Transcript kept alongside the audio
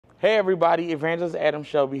Hey everybody, Evangelist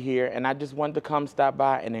Shelby here, and I just wanted to come stop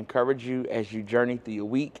by and encourage you as you journey through your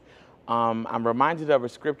week. I'm reminded of a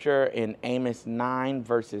scripture in Amos 9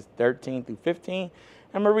 verses 13 through 15.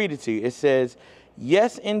 I'm going to read it to you. It says,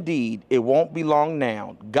 "Yes, indeed, it won't be long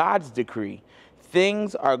now. God's decree.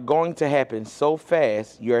 Things are going to happen so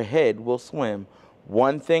fast your head will swim.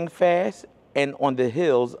 One thing fast and on the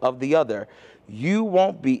heels of the other. You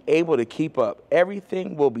won't be able to keep up.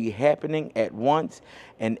 Everything will be happening at once,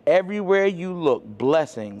 and everywhere you look,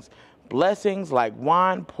 blessings. Blessings like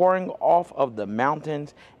wine pouring off of the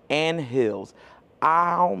mountains and hills.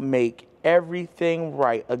 I'll make everything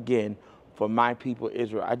right again for my people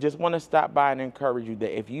Israel." I just want to stop by and encourage you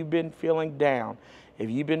that if you've been feeling down, if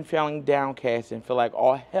you've been feeling downcast and feel like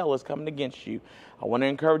all hell is coming against you, I want to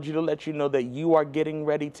encourage you to let you know that you are getting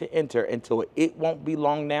ready to enter into it won't be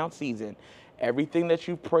long now season. Everything that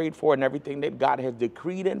you've prayed for and everything that God has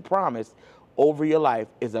decreed and promised over your life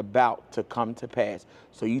is about to come to pass.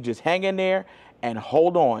 So you just hang in there and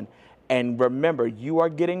hold on. And remember, you are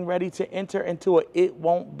getting ready to enter into it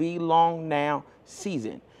won't be long now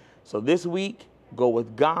season. So this week, go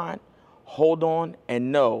with God, hold on,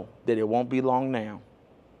 and know that it won't be long now.